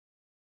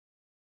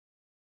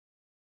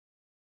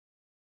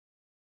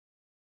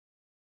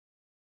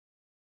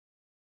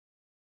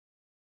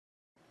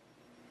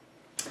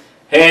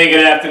Hey,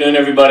 good afternoon,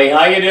 everybody.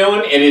 How you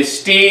doing? It is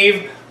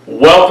Steve.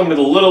 Welcome to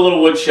the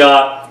Little Wood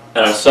Shop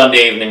and our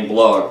Sunday evening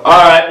blog.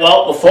 All right,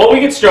 well, before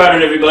we get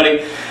started,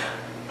 everybody,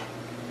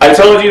 I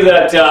told you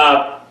that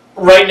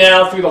right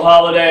now through the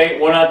holiday,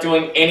 we're not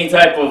doing any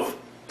type of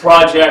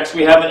projects.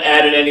 We haven't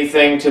added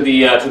anything to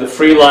the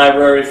free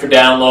library for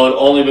download,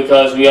 only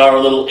because we are a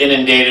little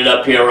inundated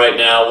up here right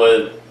now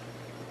with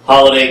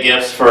holiday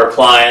gifts for our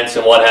clients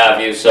and what have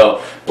you.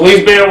 So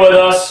please bear with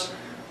us.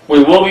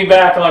 We will be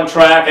back on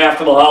track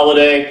after the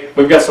holiday.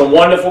 We've got some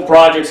wonderful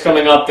projects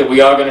coming up that we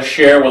are going to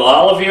share with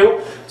all of you.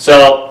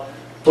 So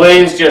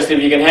please, just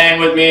if you can hang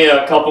with me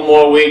a couple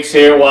more weeks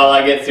here while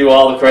I get through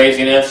all the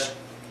craziness,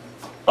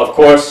 of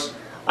course,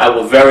 I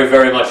will very,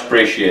 very much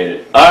appreciate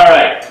it. All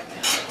right.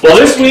 Well,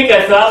 this week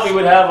I thought we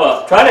would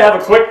try to have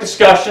a quick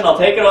discussion. I'll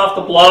take it off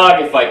the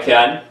blog if I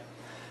can.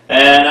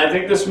 And I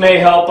think this may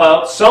help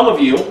out some of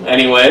you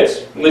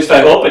anyways. At least I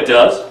hope it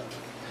does.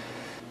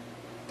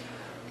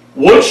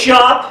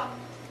 Woodshop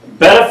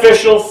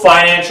Beneficial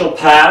Financial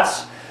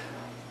Paths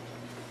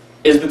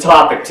is the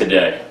topic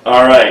today.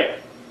 All right.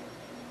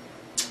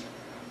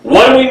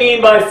 What do we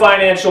mean by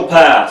financial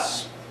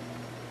paths?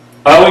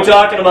 Are we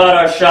talking about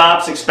our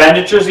shop's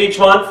expenditures each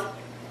month?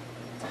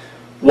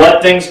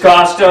 What things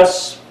cost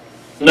us?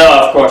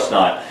 No, of course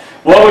not.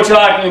 What we're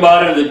talking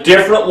about are the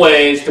different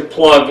ways to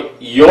plug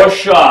your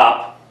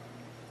shop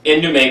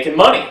into making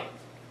money.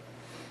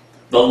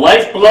 The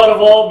lifeblood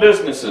of all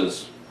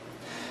businesses.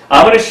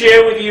 I'm going to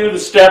share with you the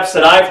steps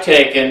that I've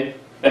taken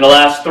in the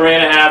last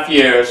 3.5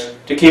 years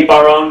to keep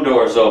our own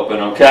doors open,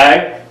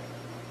 okay?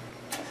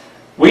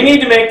 We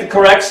need to make the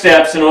correct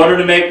steps in order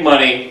to make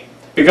money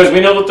because we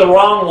know that the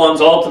wrong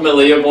ones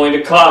ultimately are going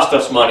to cost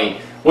us money.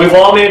 We've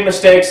all made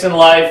mistakes in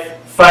life,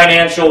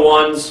 financial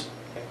ones.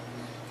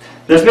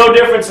 There's no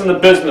difference in the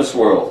business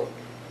world.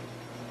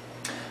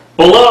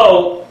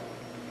 Below,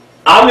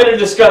 I'm going to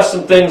discuss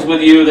some things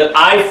with you that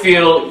I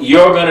feel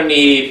you're going to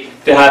need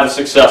to have a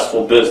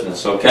successful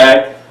business,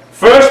 okay?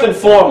 First and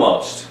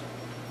foremost,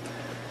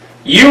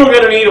 you are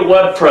going to need a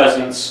web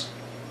presence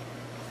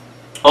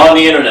on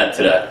the internet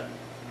today.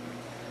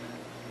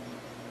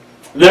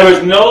 There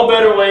is no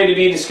better way to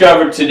be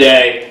discovered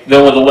today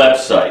than with a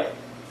website.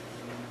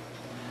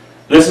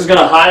 This is going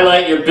to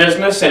highlight your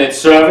business and its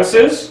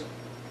services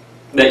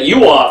that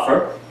you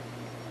offer.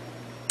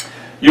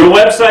 Your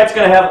website's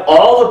going to have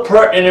all the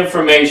pertinent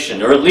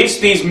information, or at least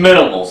these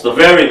minimals, the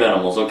very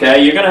minimals,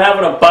 okay? You're going to have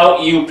an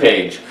About You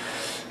page.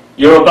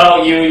 Your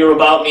About You, your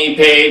About Me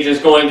page is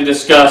going to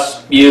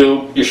discuss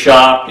you, your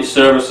shop, your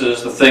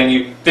services, the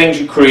things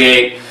you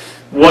create,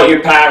 what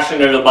you're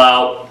passionate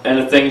about, and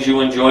the things you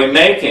enjoy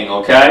making,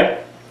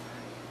 okay?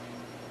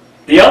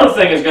 The other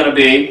thing is going to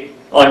be,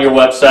 on your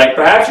website,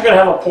 perhaps you're going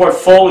to have a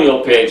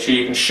portfolio page so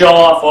you can show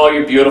off all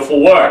your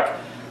beautiful work.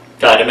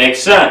 Kind of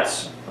makes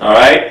sense, all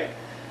right?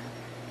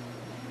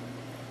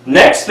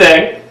 Next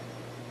thing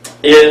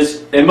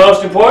is, and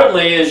most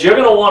importantly, is you're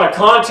going to want a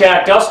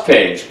contact us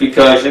page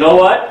because you know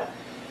what?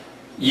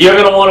 You're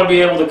going to want to be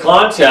able to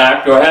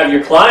contact or have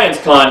your clients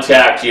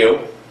contact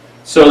you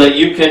so that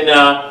you can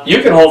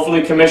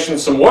hopefully commission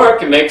some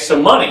work and make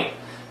some money.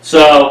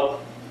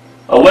 So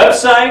a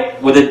website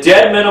with a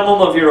dead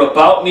minimum of your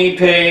About Me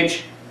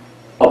page,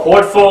 a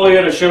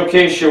portfolio to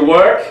showcase your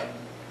work,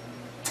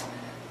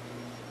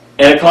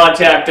 and a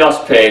contact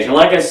us page. And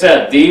like I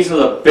said, these are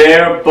the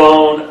bare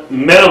bone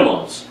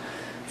minimums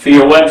for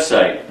your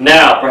website.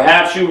 Now,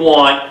 perhaps you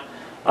want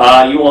to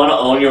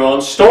own your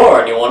own store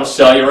and you want to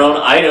sell your own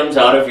items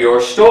out of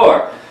your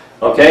store.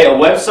 Okay, a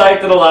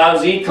website that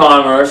allows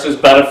e-commerce is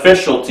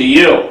beneficial to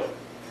you.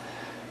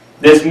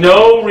 There's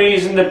no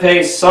reason to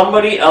pay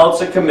somebody else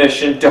a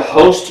commission to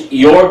host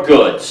your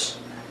goods.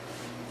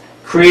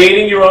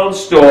 Creating your own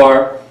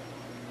store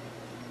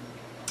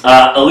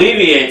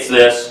alleviates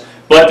this.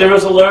 But there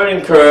is a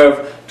learning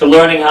curve to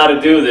learning how to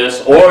do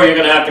this, or you're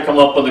going to have to come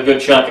up with a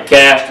good chunk of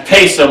cash to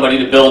pay somebody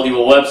to build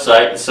you a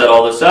website and set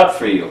all this up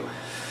for you.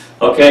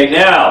 Okay,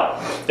 now,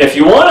 if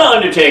you want to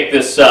undertake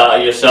this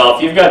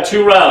yourself, you've got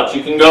two routes.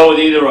 You can go with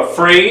either a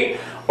free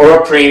or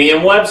a premium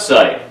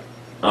website.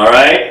 All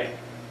right?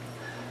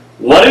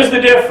 What is the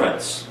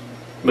difference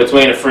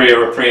between a free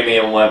or a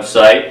premium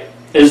website?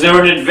 Is there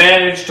an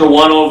advantage to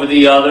one over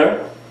the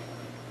other?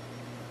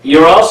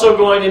 You're also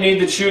going to need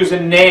to choose a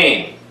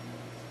name.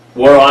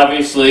 We're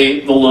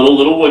obviously the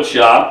Little Wood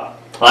Shop.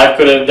 I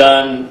could have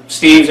done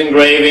Steve's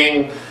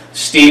Engraving,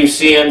 Steve's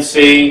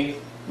CNC,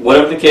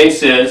 whatever the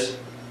case is.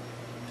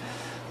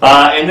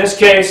 In this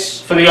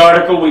case, for the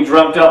article, we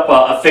dreamt up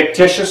a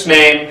fictitious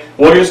name.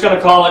 We're just going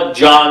to call it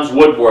John's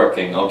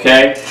Woodworking,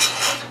 okay?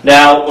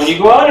 Now, when you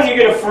go out and you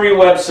get a free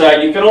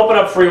website, you can open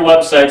up free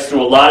websites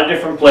through a lot of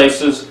different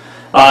places.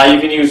 You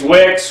can use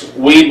Wix,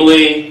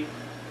 Weebly,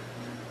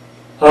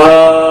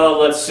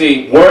 let's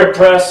see,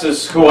 WordPress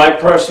is who I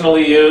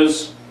personally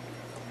use.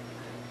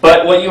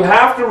 But what you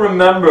have to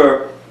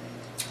remember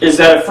is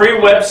that a free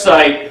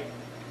website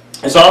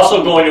is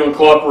also going to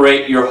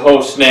incorporate your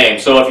host name.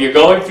 So if you're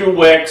going through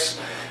Wix,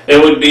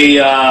 it would be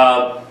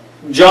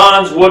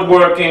John's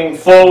Woodworking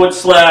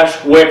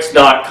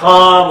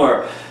 /Wix.com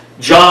or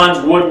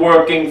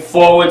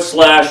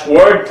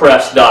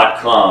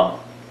johnswoodworking/wordpress.com.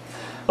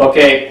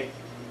 Okay,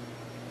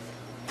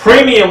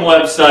 premium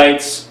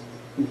websites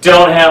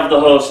don't have the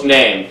host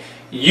name.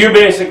 You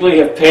basically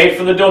have paid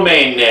for the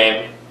domain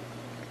name.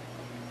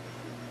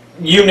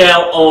 You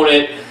now own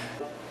it.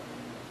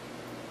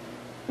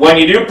 When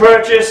you do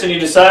purchase and you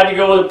decide to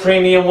go with a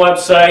premium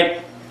website,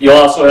 you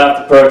also have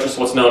to purchase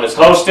what's known as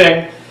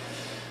hosting.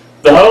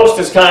 The host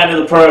is kind of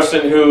the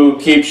person who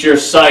keeps your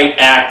site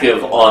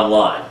active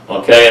online.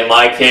 Okay, in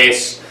my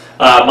case,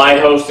 my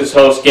host is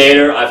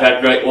HostGator. I've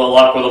had great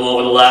luck with them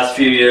over the last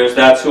few years.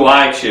 That's who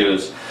I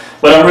choose.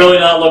 But I'm really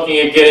not looking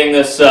at getting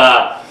this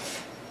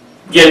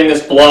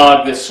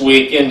blog this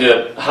week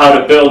into how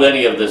to build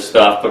any of this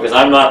stuff, because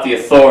I'm not the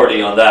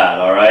authority on that,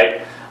 all right?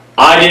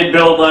 I did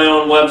build my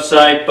own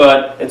website,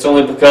 but it's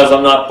only because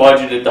I'm not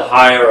budgeted to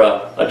hire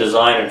a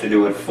designer to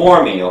do it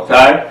for me,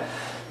 okay?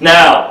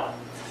 Now,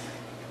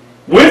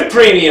 with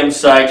premium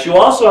sites, you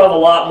also have a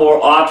lot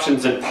more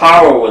options and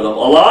power with them. A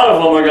lot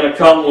of them are going to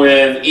come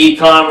with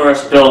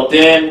e-commerce built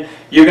in.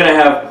 You're going to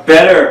have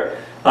better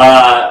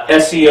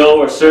SEO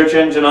or search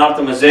engine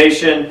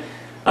optimization,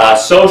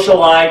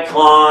 social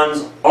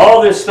icons,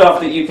 all this stuff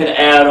that you can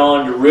add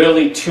on to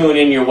really tune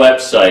in your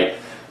website,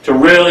 to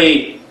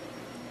really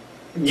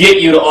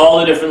get you to all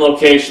the different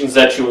locations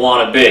that you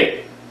want to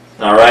be.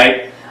 All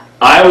right?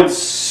 I would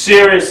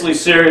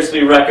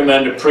seriously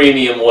recommend a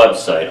premium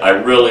website. I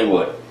really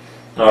would.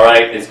 All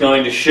right? It's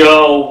going to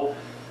show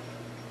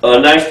a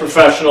nice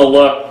professional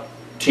look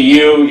to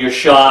you, your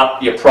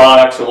shop, your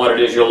products, and what it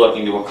is you're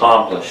looking to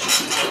accomplish.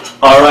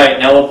 All right,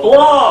 now a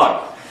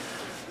blog.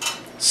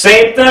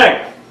 Same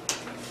thing.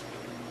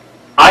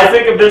 I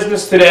think a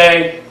business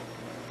today,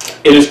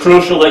 it is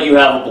crucial that you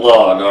have a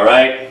blog, all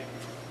right?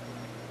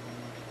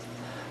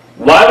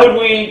 Why would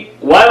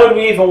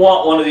we even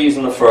want one of these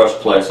in the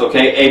first place,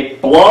 okay? A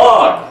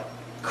blog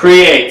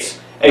creates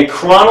a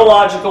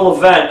chronological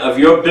event of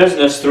your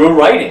business through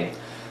writing.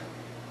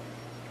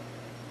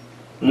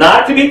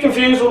 Not to be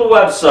confused with a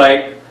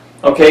website,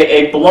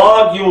 okay? A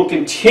blog you will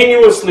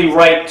continuously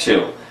write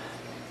to.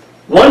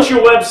 Once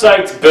your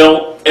website's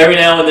built, every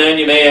now and then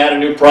you may add a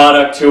new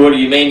product to it, or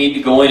you may need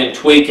to go in and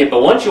tweak it,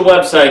 but once your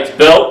website's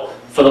built,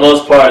 for the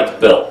most part it's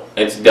built.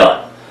 It's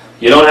done.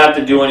 You don't have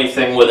to do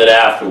anything with it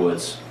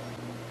afterwards.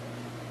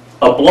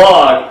 A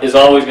blog is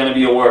always going to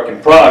be a work in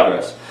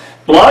progress.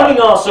 Blogging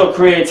also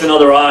creates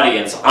another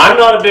audience. I'm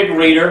not a big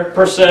reader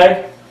per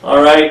se,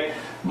 all right?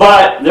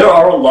 But there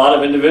are a lot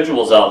of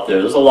individuals out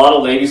there. There's a lot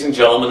of ladies and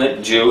gentlemen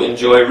that do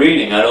enjoy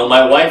reading. I know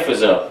my wife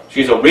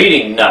she's a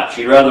reading nut.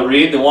 She'd rather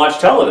read than watch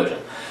television.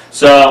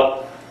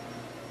 So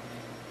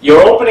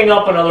you're opening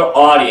up another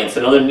audience,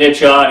 another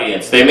niche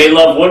audience. They may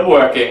love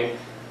woodworking,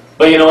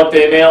 but you know what?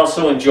 They may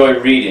also enjoy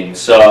reading.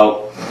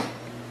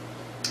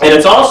 And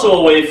it's also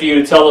a way for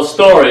you to tell a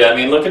story. I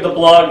mean, look at the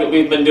blog that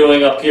we've been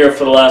doing up here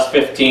for the last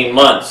 15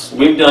 months.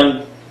 We've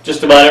done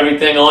just about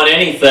everything on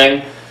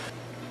anything.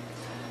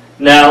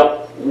 Now,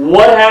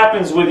 what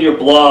happens with your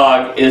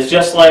blog is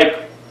just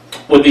like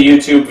with the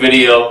YouTube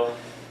video.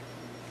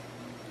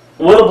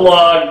 With a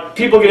blog,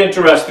 people get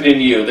interested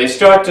in you. They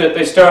start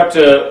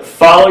to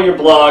follow your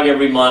blog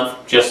every month,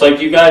 just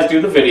like you guys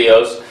do the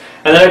videos.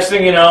 And the next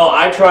thing you know,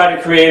 I try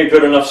to create a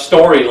good enough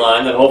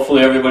storyline that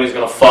hopefully everybody's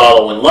going to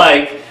follow and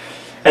like.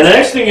 And the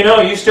next thing you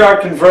know, you start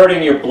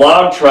converting your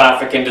blog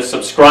traffic into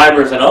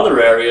subscribers in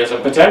other areas,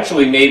 and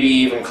potentially maybe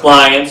even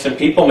clients, and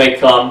people may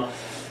come.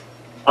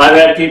 I've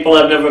had people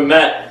I've never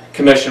met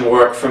commission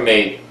work for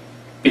me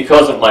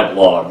because of my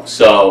blog.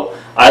 So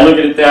I look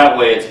at it that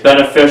way. It's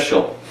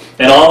beneficial.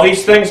 And all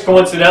these things,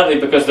 coincidentally,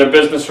 because they're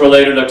business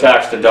related, are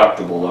tax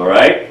deductible, all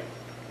right?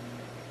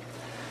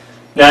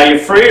 Now, your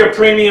free or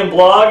premium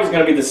blog is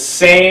going to be the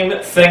same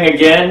thing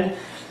again.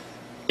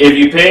 If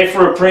you pay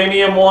for a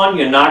premium one,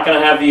 you're not going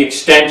to have the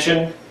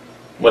extension,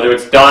 whether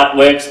it's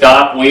 .wix,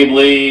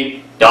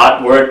 .weebly,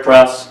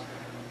 .wordpress.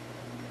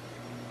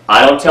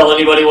 I don't tell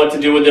anybody what to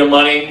do with their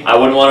money. I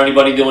wouldn't want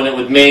anybody doing it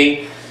with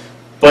me.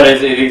 But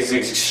it is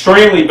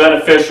extremely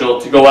beneficial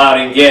to go out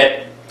and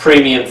get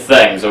premium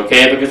things,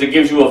 okay? Because it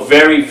gives you a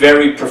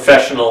very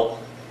professional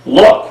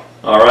look,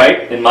 all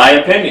right, in my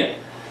opinion.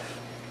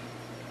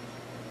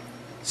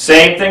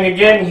 Same thing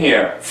again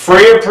here.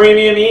 Free or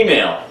premium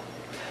email.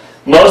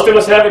 Most of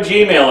us have a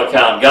Gmail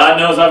account. God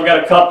knows I've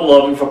got a couple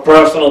of them for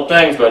personal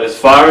things, but as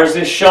far as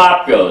this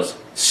shop goes,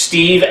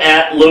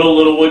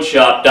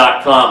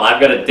 steve@littlewoodshop.com. I've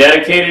got a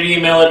dedicated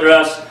email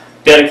address,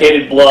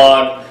 dedicated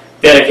blog,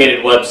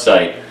 dedicated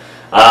website.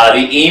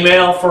 The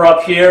email for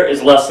up here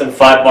is less than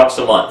 $5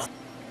 a month.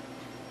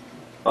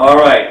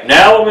 Alright,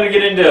 now we're going to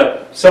get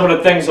into some of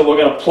the things that we're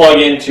going to plug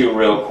into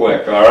real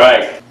quick,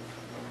 alright?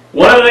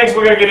 One of the things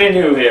we're going to get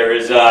into here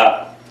is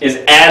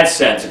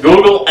AdSense,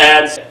 Google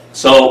AdSense.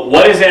 So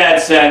what is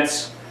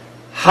AdSense?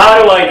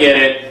 How do I get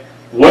it?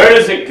 Where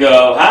does it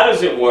go? How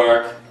does it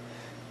work?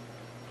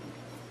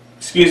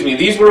 Excuse me,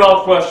 these were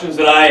all questions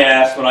that I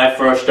asked when I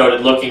first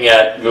started looking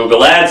at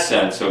Google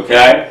AdSense,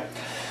 okay?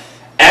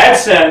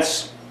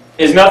 AdSense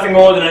is nothing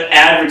more than an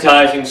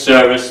advertising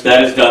service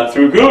that is done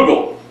through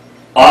Google.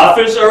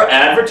 offers or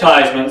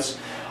advertisements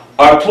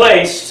are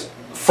placed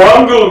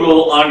from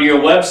Google onto your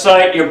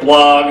website, your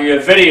blog, or your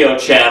video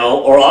channel,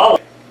 or all.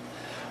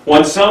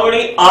 When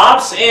somebody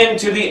opts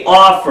into the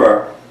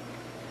offer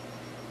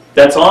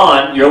that's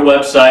on your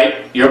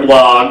website, your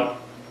blog,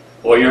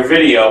 or your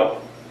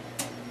video,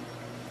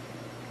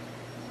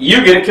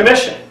 you get a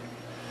commission.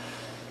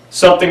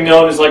 Something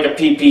known as like a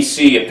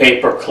PPC, a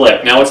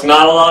pay-per-click. Now, it's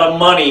not a lot of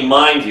money,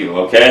 mind you,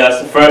 okay?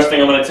 That's the first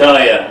thing I'm going to tell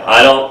you.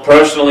 I don't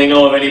personally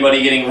know of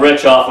anybody getting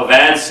rich off of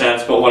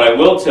AdSense, but what I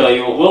will tell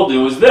you, what we'll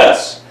do is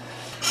this.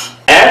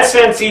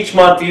 AdSense each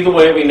month, either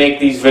way we make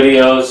these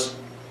videos,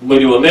 we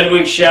do a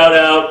midweek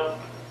shout-out,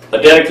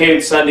 a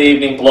dedicated Sunday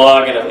evening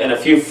blog, and a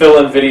few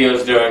fill-in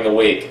videos during the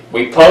week.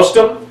 We post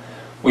them,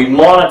 we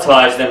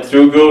monetize them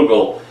through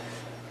Google.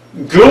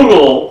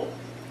 Google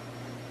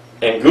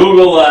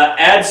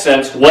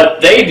AdSense,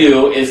 what they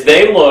do is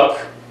they look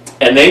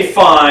and they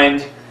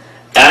find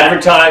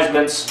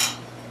advertisements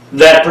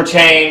that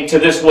pertain to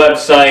this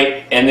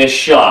website and this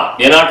shop.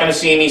 You're not going to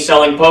see me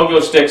selling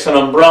pogo sticks and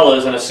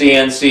umbrellas in a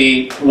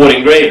CNC wood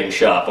engraving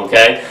shop,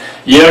 okay?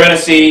 You're going to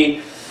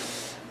see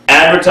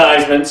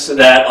advertisements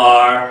that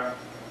are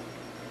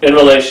in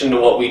relation to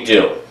what we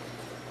do.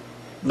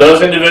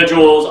 Those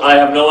individuals, I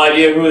have no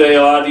idea who they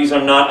are. These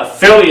are not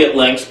affiliate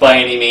links by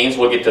any means.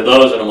 We'll get to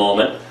those in a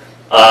moment.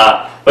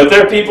 But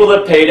they're people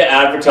that pay to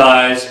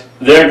advertise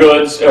their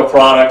goods or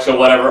products or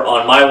whatever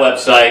on my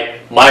website,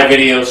 my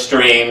video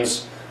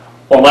streams,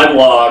 or my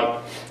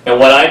blog. And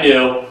what I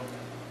do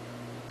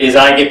is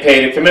I get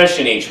paid a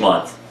commission each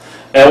month.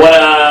 And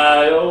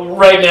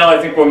right now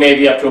I think we're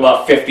maybe up to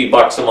about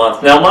 $50 a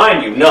month. Now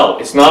mind you, no,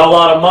 it's not a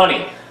lot of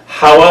money.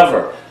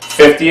 However,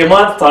 $50 a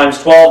month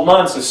times 12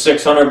 months is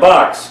 $600.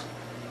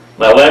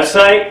 My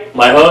website,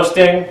 my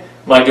hosting,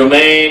 my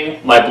domain,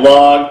 my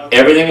blog,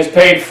 everything is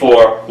paid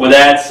for with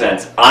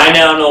AdSense. I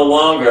now no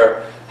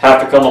longer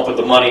have to come up with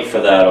the money for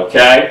that,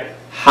 okay?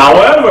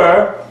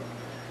 However,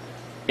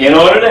 in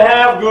order to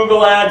have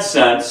Google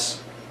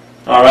AdSense,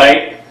 all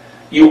right,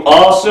 you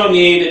also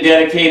need a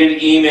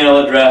dedicated email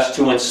address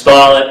to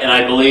install it, and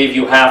I believe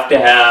you have to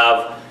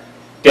have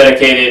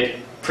dedicated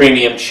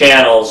premium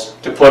channels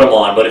to put them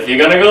on. But if you're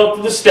going to go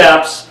through the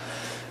steps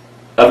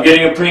of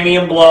getting a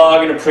premium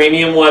blog and a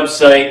premium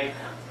website,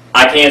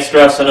 I can't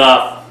stress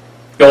enough,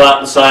 go out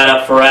and sign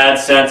up for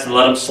AdSense and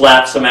let them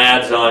slap some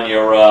ads on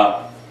your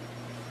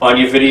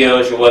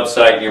videos, your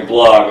website, and your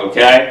blog,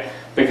 okay?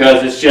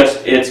 Because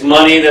it's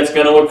money that's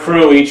going to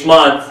accrue each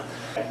month.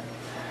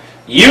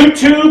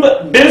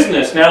 YouTube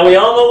business. Now, we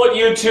all know what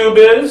YouTube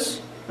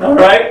is, all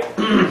right?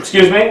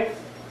 Excuse me.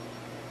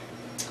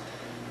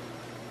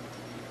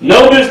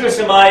 No business,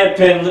 in my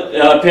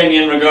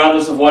opinion,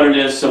 regardless of what it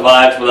is,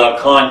 survives without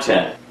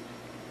content.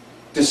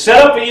 To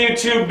set up a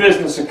YouTube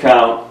business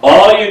account,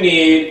 all you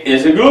need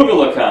is a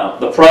Google account.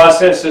 The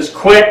process is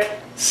quick,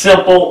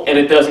 simple, and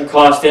it doesn't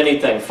cost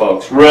anything,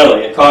 folks.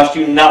 Really, it costs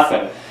you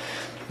nothing.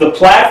 The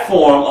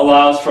platform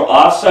allows for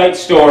off-site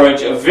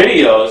storage of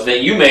videos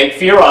that you make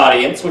for your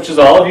audience, which is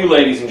all of you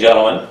ladies and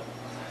gentlemen.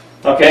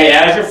 Okay,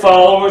 as your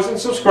followers and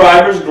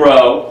subscribers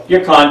grow,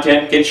 your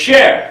content gets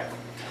shared.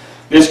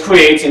 This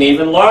creates an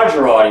even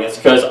larger audience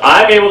because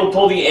I'm able to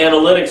pull the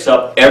analytics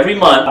up every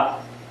month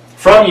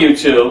from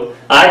YouTube.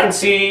 I can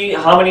see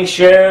how many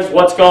shares,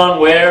 what's gone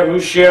where, who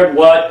shared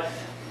what,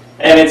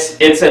 and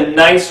it's a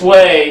nice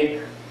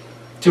way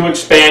to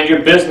expand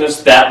your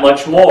business that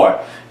much more.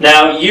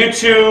 Now,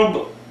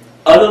 YouTube,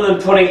 other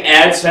than putting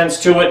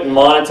AdSense to it and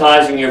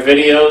monetizing your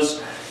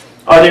videos,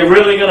 are they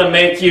really going to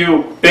make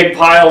you big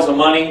piles of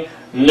money?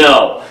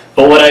 No.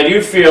 But what I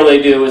do feel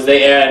they do is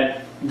they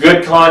add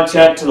good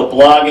content to the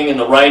blogging and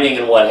the writing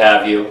and what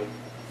have you.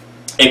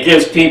 It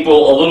gives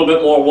people a little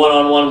bit more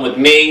one-on-one with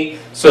me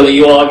so that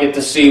you all get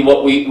to see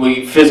what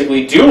we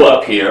physically do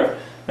up here.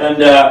 And,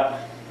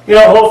 you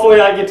know,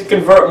 hopefully I get to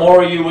convert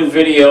more of you with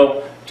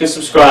video to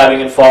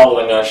subscribing and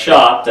following our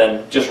shop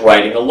than just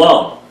writing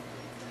alone.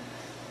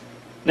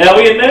 Now,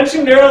 we had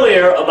mentioned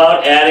earlier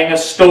about adding a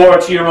store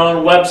to your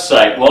own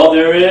website. Well,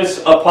 there is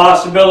a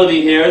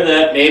possibility here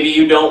that maybe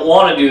you don't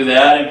want to do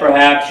that and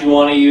perhaps you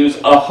want to use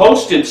a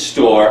hosted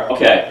store.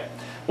 Okay,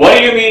 what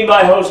do you mean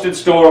by hosted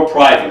store or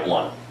private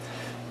one?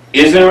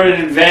 Is there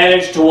an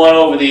advantage to one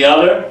over the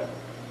other?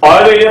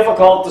 Are they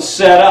difficult to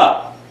set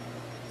up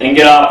and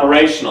get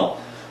operational?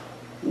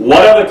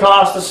 What are the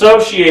costs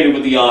associated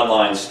with the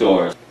online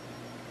stores?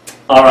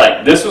 All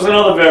right, this was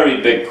another very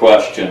big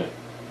question.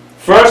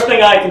 First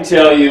thing I can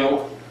tell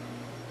you,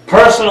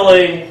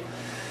 personally,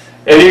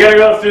 if you're going to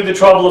go through the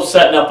trouble of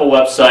setting up a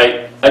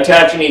website,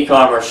 attach an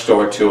e-commerce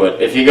store to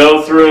it. If you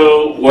go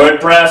through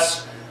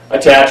WordPress,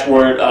 attach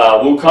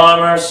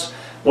WooCommerce,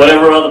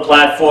 whatever other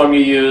platform you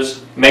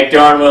use, make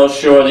darn well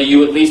sure that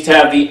you at least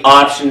have the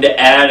option to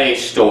add a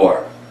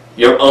store,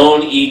 your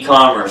own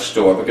e-commerce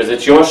store, because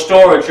it's your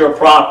store, it's your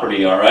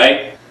property, all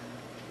right?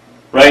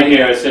 Right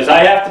here it says,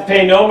 I have to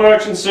pay no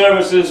merchant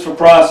services for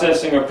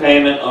processing or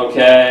payment.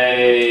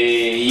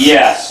 Okay,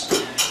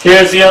 yes.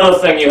 Here's the other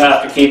thing you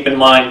have to keep in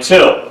mind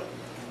too.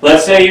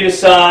 Let's say you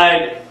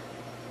decide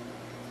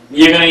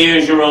you're going to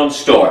use your own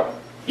store.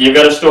 you've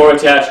got a store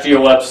attached to your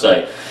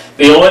website.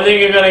 The only thing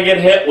you're going to get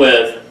hit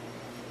with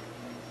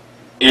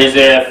is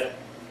if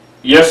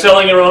you're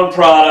selling your own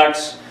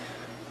products,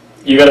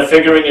 you got to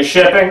figure in your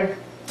shipping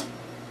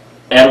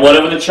and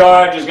whatever the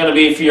charge is going to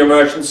be for your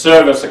merchant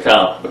service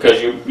account, because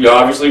you're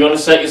obviously going to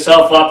set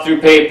yourself up through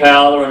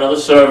PayPal or another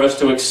service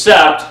to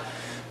accept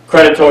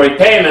creditory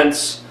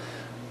payments.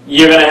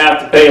 You're going to have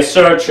to pay a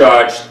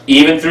surcharge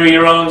even through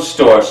your own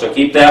store, so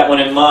keep that one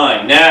in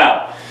mind.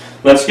 Now,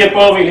 let's skip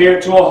over here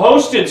to a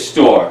hosted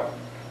store.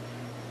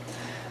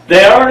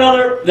 They are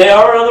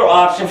another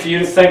option for you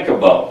to think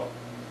about.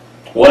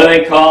 What do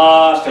they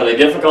cost? Are they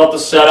difficult to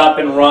set up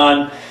and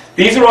run?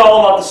 These are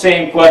all about the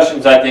same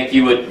questions I think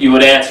you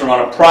would answer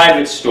on a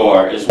private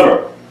store.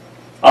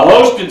 A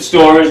hosted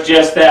store is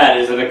just that.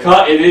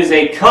 It is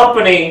a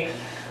company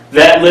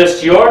that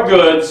lists your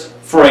goods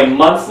for a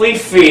monthly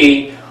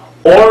fee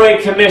or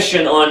a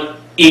commission on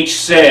each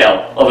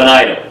sale of an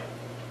item.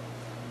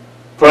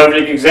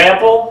 Perfect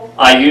example,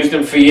 I used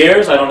them for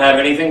years. I don't have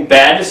anything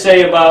bad to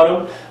say about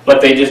them,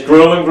 but they just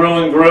grew and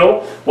grew and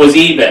grew, was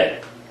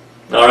eBay.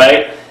 All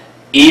right?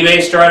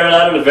 eBay started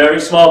out at a very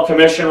small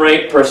commission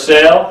rate per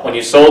sale. When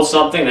you sold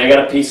something, they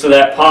got a piece of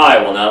that pie.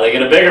 Well, now they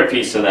get a bigger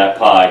piece of that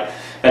pie.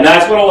 And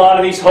that's what a lot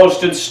of these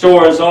hosted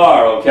stores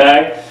are,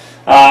 okay?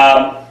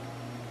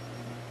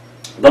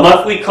 The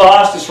monthly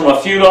cost is from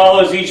a few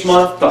dollars each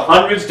month to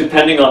hundreds,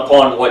 depending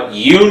upon what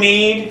you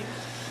need.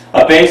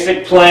 A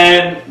basic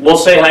plan, we'll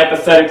say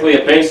hypothetically,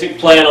 a basic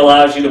plan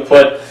allows you to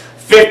put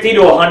 50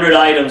 to 100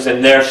 items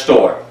in their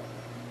store.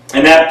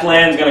 And that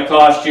plan is going to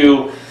cost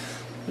you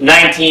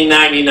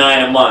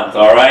 $19.99 a month,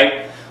 all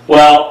right?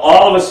 Well,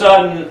 all of a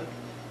sudden,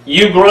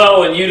 you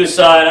grow and you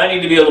decide, I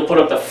need to be able to put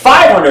up to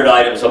 500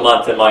 items a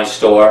month in my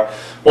store.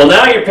 Well,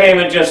 now your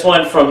payment just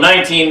went from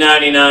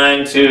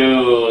 $19.99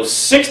 to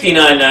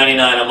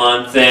 $69.99 a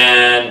month,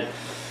 and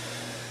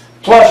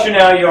plus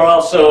you're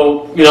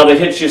also, they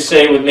hit you,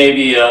 say, with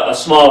maybe a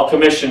small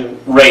commission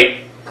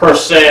rate per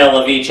sale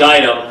of each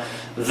item.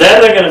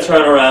 Then they're going to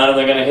turn around and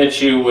they're going to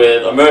hit you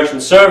with a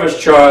merchant service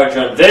charge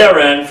on their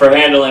end for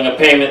handling a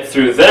payment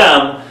through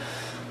them.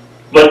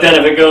 But then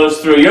if it goes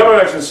through your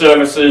merchant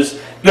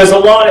services, there's a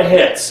lot of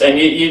hits. And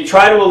you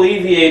try to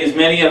alleviate as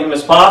many of them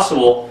as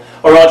possible,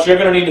 or else you're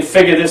going to need to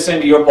figure this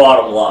into your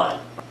bottom line.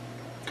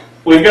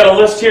 We've got a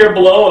list here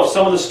below of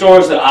some of the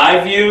stores that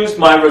I've used.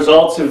 My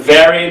results have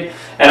varied,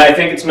 and I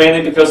think it's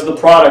mainly because of the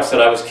products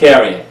that I was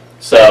carrying.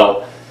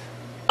 So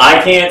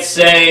I can't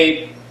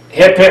say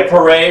hip hip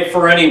hooray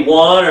for any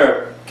one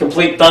or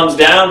complete thumbs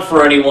down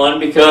for anyone,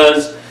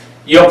 because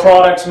your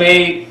products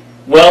may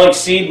well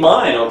exceed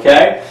mine,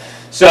 okay?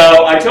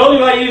 So I told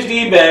you I used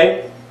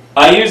eBay.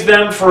 I used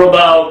them for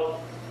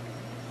about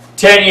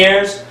 10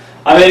 years.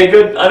 I made a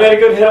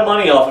good hit of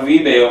money off of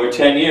eBay over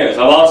 10 years.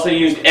 I've also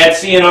used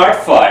Etsy and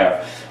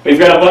Artfire. We've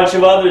got a bunch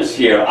of others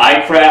here.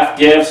 iCraft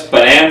Gifts,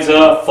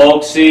 Bonanza,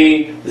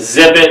 Folksy,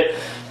 Zibbit.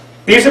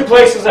 These are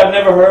places I've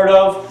never heard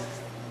of,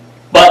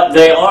 but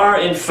they are,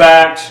 in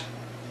fact,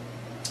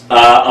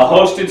 a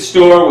hosted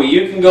store where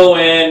you can go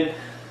in,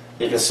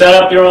 you can set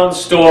up your own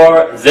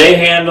store, they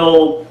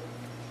handle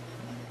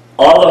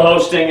all the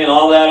hosting and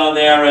all that on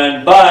their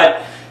end,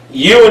 but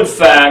you, in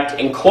fact,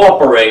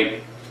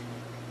 incorporate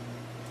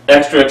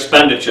extra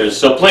expenditures.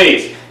 So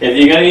please, if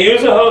you're going to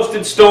use a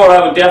hosted store,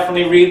 I would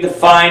definitely read the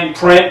fine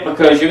print,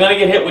 because you're going to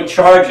get hit with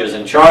charges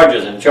and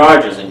charges and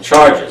charges and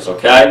charges,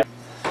 okay?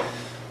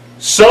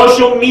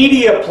 Social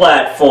media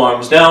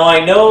platforms. Now,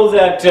 I know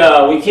that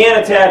we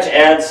can't attach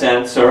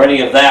AdSense or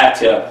any of that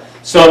to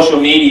social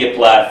media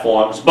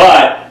platforms,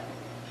 but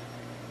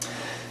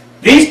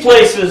these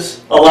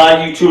places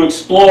allow you to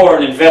explore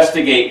and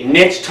investigate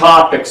niche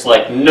topics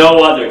like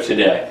no other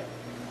today.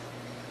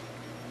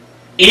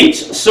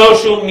 Each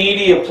social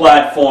media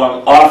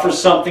platform offers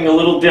something a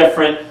little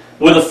different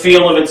with a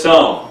feel of its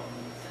own.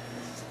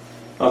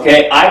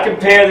 Okay, I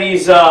compare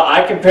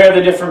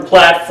the different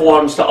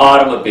platforms to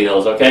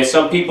automobiles. Okay,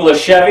 some people are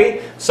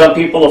Chevy, some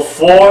people are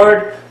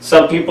Ford,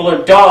 some people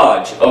are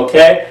Dodge.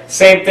 Okay,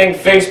 same thing,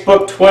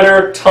 Facebook,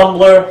 Twitter,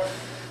 Tumblr,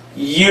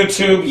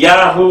 YouTube,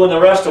 Yahoo, and the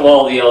rest of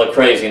all the other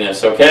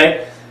craziness.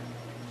 Okay,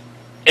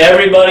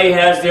 everybody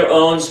has their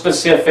own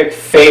specific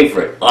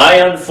favorite. I,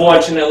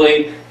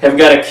 unfortunately, have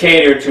got to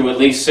cater to at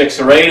least 6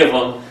 or 8 of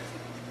them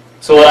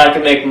so that I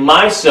can make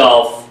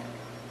myself,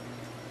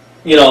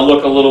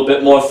 look a little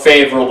bit more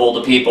favorable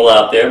to people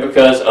out there,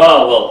 because,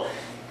 oh, well,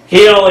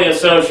 he only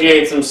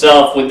associates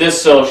himself with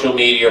this social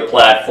media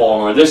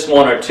platform or this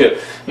one or two.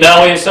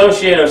 No, we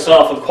associate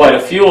ourselves with quite a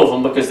few of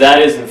them, because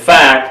that is, in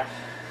fact,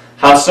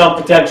 how some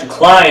potential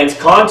clients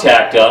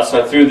contact us,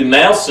 are through the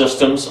mail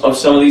systems of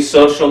some of these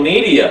social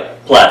media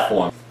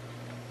platforms.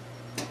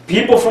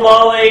 People from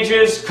all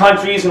ages,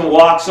 countries, and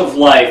walks of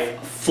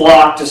life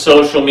flock to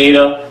social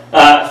media.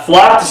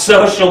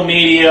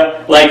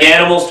 Like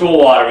animals to a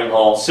watering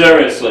hole.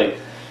 Seriously.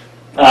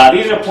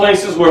 These are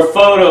places where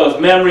photos,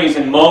 memories,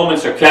 and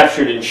moments are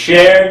captured and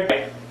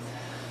shared.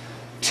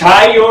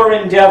 Tie your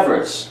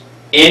endeavors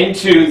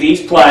into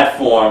these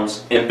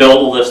platforms and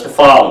build a list of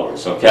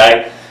followers,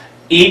 okay?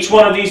 Each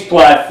one of these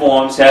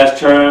platforms has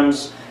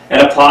terms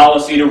and a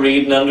policy to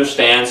read and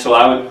understand, so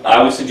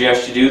I would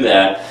suggest you do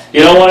that. You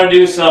don't want to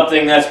do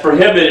something that's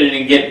prohibited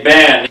and get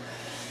banned.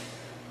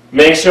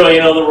 Make sure you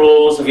know the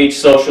rules of each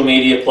social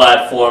media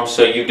platform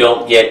so you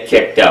don't get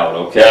kicked out,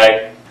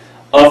 okay?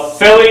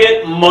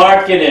 Affiliate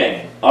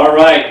marketing. All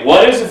right,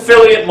 what is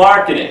affiliate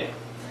marketing?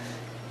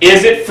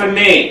 Is it for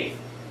me?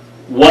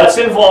 What's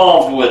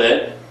involved with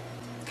it?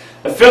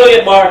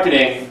 Affiliate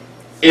marketing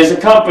is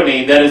a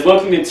company that is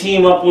looking to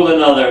team up with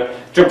another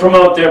to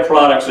promote their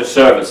products or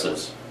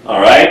services. All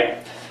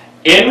right?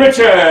 In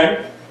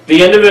return,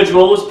 the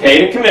individual is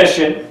paid a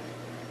commission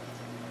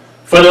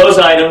for those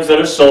items that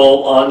are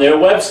sold on their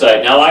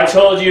website. Now, I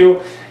told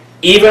you,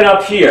 even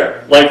up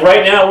here, like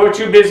right now, we're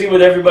too busy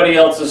with everybody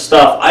else's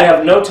stuff. I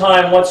have no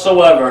time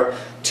whatsoever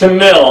to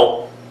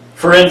mill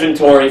for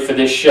inventory for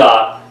this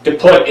shop, to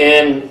put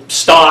in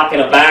stock in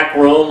a back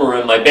room or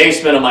in my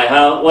basement of my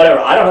house, whatever.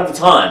 I don't have the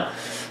time.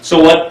 So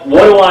what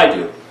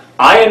do?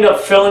 I end up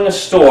filling a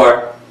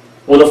store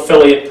with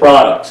affiliate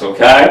products,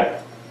 okay?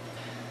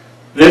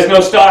 There's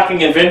no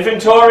stocking of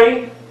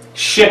inventory,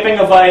 shipping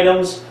of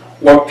items,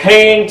 or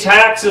paying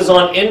taxes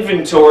on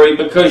inventory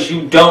because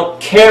you don't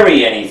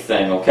carry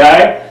anything,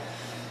 okay?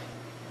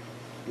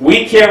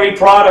 We carry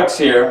products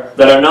here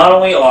that are not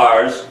only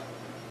ours,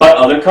 but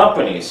other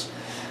companies.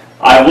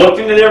 I've looked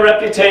into their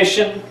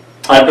reputation.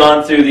 I've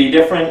gone through the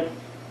different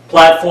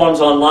platforms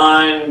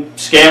online,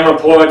 scam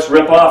reports,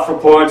 rip-off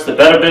reports, the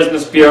Better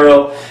Business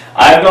Bureau.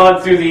 I've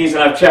gone through these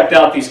and I've checked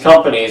out these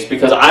companies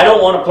because I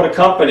don't want to put a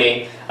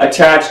company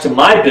attached to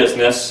my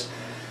business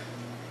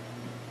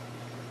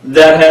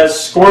that has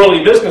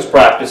squirrely business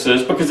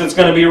practices, because it's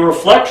going to be a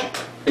reflection.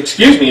 It's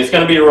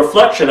going to be a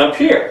reflection up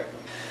here.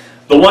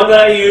 The one that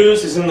I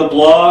use is in the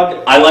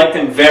blog. I like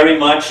them very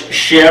much.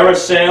 Share a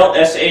Sale,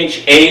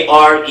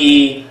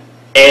 ShareASale.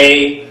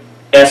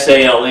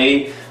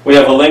 We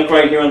have a link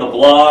right here in the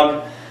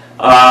blog.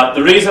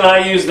 The reason I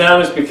use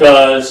them is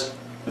because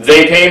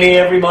they pay me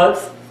every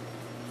month.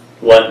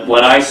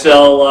 When I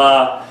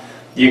sell,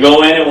 you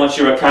go in and once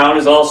your account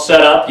is all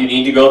set up, you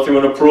need to go through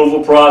an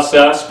approval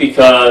process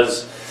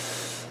because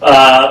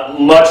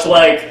much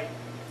like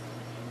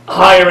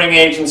hiring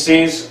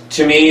agencies,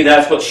 to me,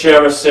 that's what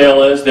Share a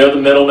Sale is. They're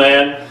the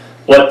middleman.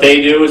 What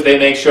they do is they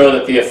make sure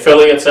that the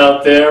affiliates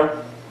out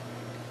there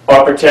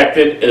are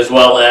protected, as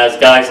well as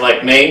guys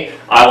like me.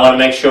 I want to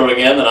make sure,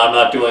 again, that I'm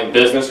not doing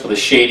business with a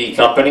shady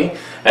company,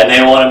 and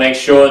they want to make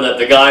sure that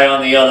the guy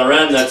on the other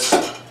end that's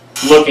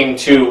looking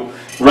to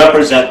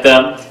represent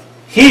them,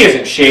 he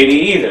isn't shady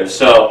either.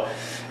 So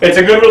it's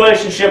a good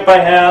relationship I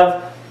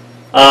have.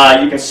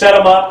 You can set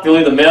them up. They'll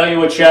either mail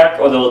you a check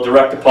or they'll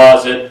direct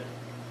deposit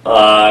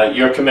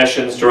your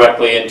commissions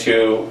directly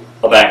into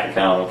a bank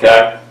account,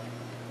 okay?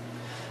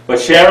 But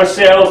Share a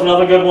Sale is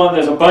another good one.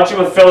 There's a bunch of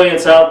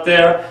affiliates out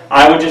there.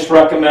 I would just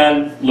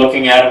recommend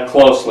looking at them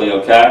closely,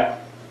 okay?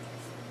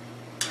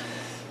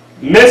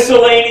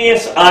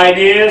 Miscellaneous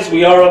ideas.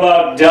 We are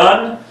about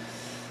done.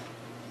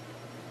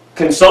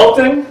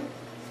 Consulting,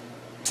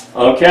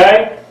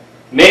 okay?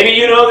 Maybe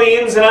you know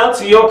the ins and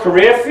outs of your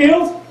career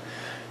field.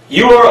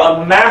 You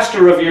are a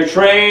master of your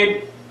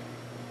trade.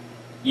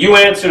 You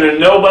answer to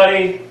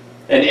nobody,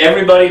 and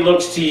everybody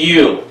looks to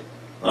you,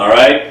 all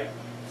right?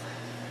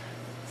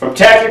 From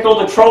technical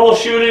to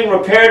troubleshooting,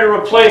 repair to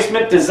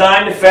replacement,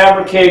 design to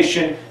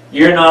fabrication,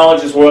 your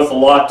knowledge is worth a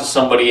lot to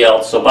somebody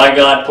else. So by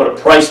God, put a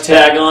price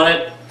tag on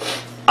it.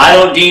 I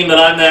don't deem that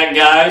I'm that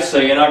guy, so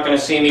you're not going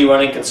to see me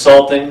running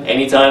consulting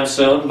anytime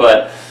soon,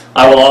 but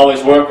I will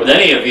always work with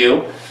any of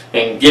you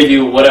and give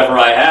you whatever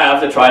I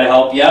have to try to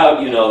help you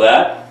out. You know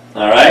that.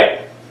 All right?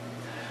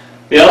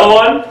 The other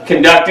one,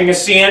 conducting a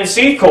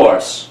CNC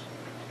course.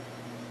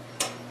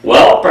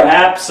 Well,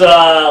 perhaps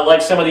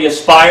like some of the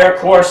Aspire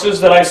courses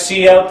that I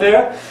see out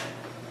there,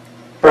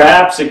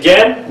 perhaps,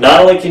 again,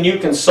 not only can you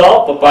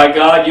consult, but by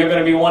God, you're going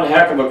to be one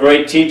heck of a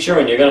great teacher,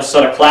 and you're going to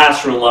set a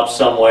classroom up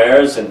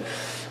somewheres, and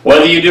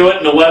whether you do it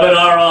in a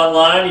webinar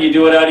online or you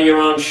do it out of your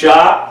own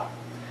shop,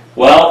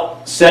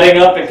 well,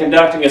 setting up and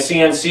conducting a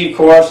CNC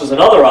course is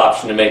another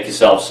option to make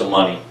yourself some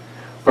money,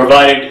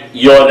 provided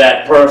you're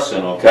that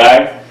person,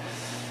 okay?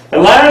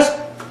 And last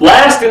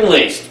and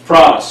least,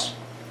 promise,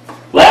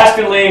 last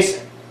and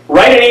least,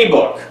 write an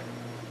ebook.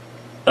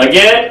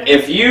 Again,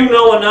 if you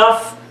know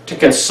enough to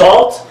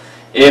consult,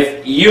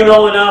 if you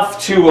know enough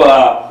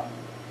to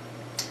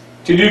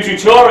do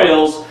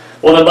tutorials,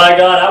 well then by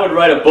God, I would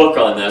write a book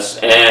on this,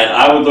 and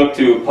I would look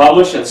to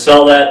publish and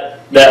sell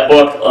that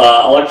book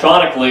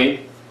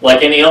electronically,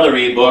 like any other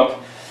ebook,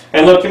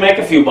 and look to make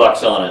a few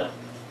bucks on it.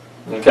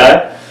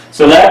 Okay?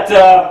 So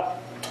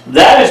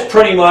that is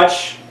pretty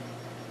much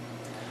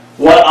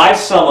what I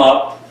sum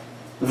up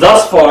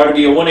thus far to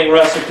be a winning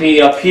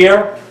recipe up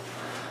here.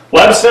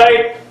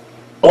 Website,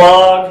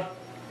 blog,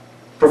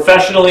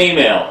 professional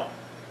email.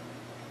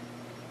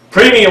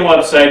 Premium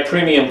website,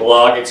 premium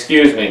blog,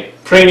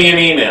 premium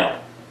email.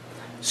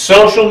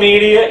 Social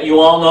media, you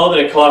all know that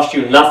it costs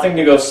you nothing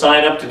to go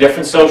sign up to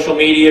different social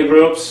media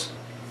groups.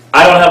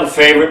 I don't have a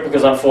favorite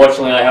because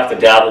unfortunately I have to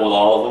dabble with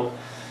all of them.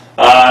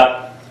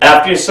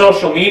 After your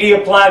social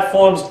media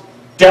platforms,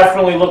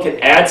 definitely look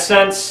at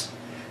AdSense,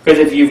 because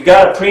if you've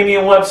got a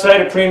premium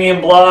website, a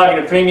premium blog,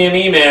 and a premium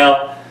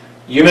email,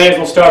 you may as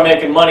well start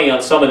making money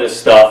on some of this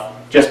stuff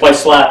just by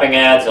slapping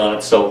ads on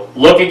it. So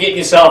look at getting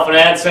yourself an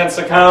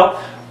AdSense account.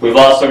 We've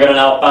also got an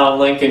outbound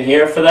link in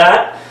here for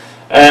that,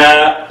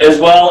 as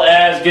well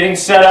as getting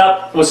set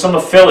up with some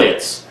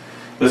affiliates.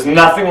 There's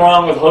nothing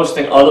wrong with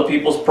hosting other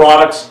people's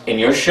products in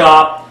your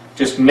shop.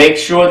 Just make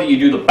sure that you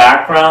do the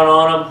background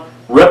on them.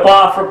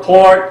 Rip-off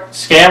report,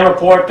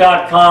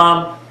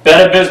 scamreport.com,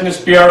 Better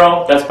Business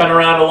Bureau, that's been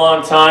around a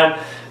long time.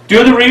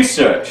 Do the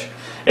research.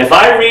 If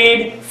I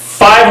read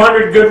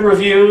 500 good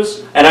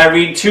reviews and I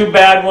read 2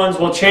 bad ones,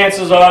 well,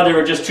 chances are there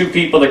are just 2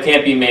 people that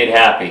can't be made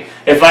happy.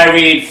 If I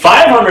read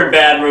 500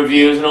 bad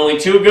reviews and only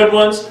 2 good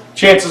ones,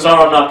 chances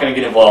are I'm not going to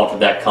get involved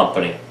with that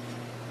company.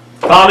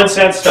 Common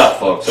sense stuff,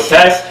 folks,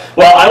 okay?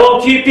 Well, I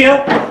won't keep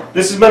you.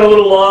 This has been a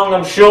little long,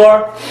 I'm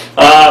sure.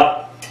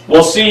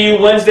 We'll see you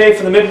Wednesday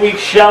for the midweek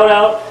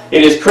shout-out.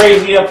 It is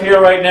crazy up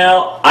here right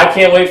now. I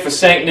can't wait for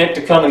St. Nick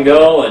to come and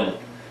go, and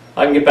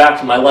I can get back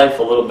to my life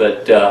a little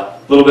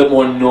bit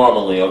more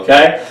normally,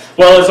 okay?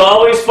 Well, as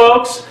always,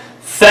 folks,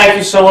 thank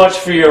you so much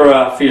for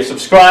your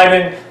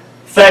subscribing.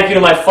 Thank you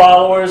to my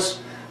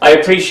followers. I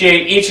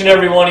appreciate each and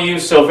every one of you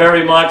so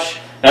very much.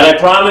 And I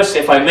promise,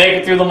 if I make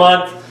it through the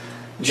month,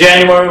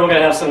 January, we're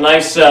going to have some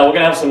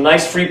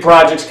nice free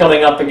projects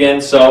coming up again.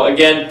 So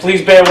again,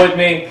 please bear with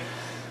me.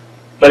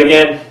 But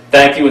again,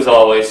 thank you as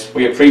always.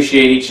 We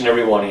appreciate each and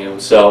every one of you.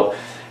 So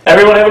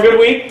everyone have a good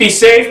week. Be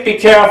safe, be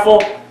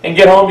careful, and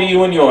get home to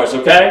you and yours,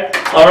 okay?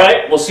 All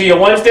right, we'll see you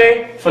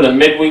Wednesday for the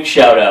midweek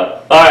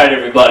shout-out. All right,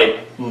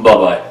 everybody.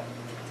 Bye-bye.